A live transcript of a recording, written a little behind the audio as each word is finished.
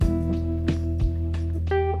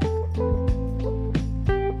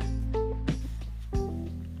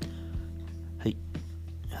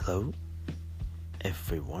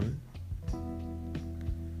everyone.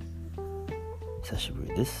 久しぶ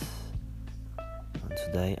りです。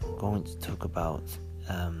Today I'm going to talk about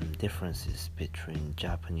differences between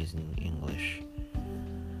Japanese and English.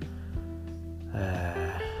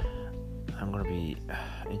 I'm going to be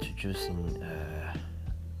introducing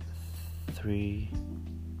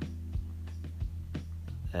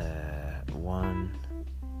one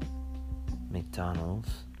McDonald's.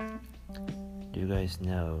 Do you guys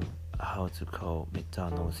know how to call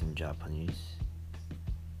McDonald's in Japanese?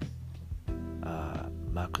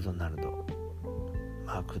 McDonald.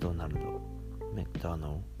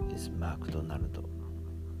 McDonald is McDonald.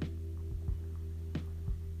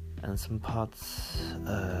 And some parts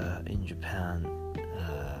in Japan,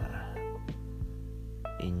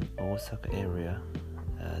 in Osaka area,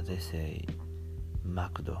 they say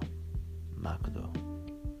Macdo.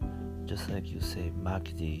 Just like you say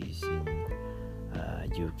McD's in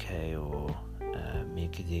UK or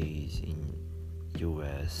McD's in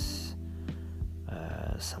US,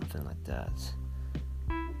 something like that.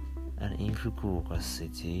 And in Fukuoka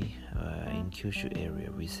city, in Kyushu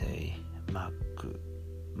area, we say Maku,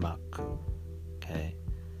 okay?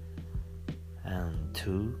 And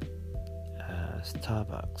two,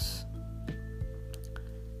 Starbucks.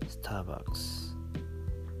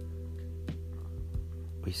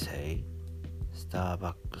 We say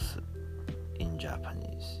Starbucks in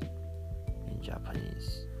Japanese.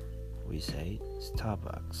 We say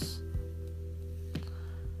Starbucks.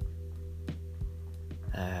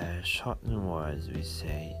 Shortened words, we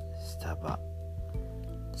say Staba.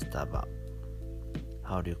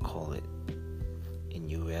 How do you call it in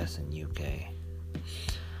US and UK?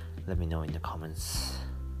 Let me know in the comments.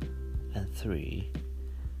 And three,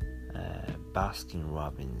 Baskin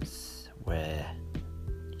Robbins, where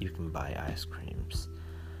you can buy ice creams.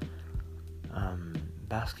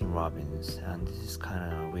 Baskin Robbins, and this is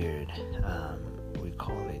kind of weird, we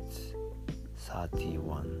call it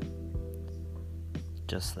 31,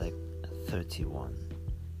 just like 31.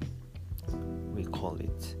 We call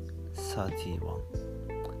it 31.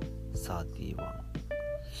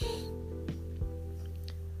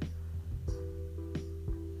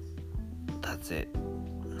 That's it.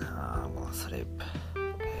 I'm gonna sleep.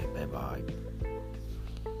 Okay, bye bye.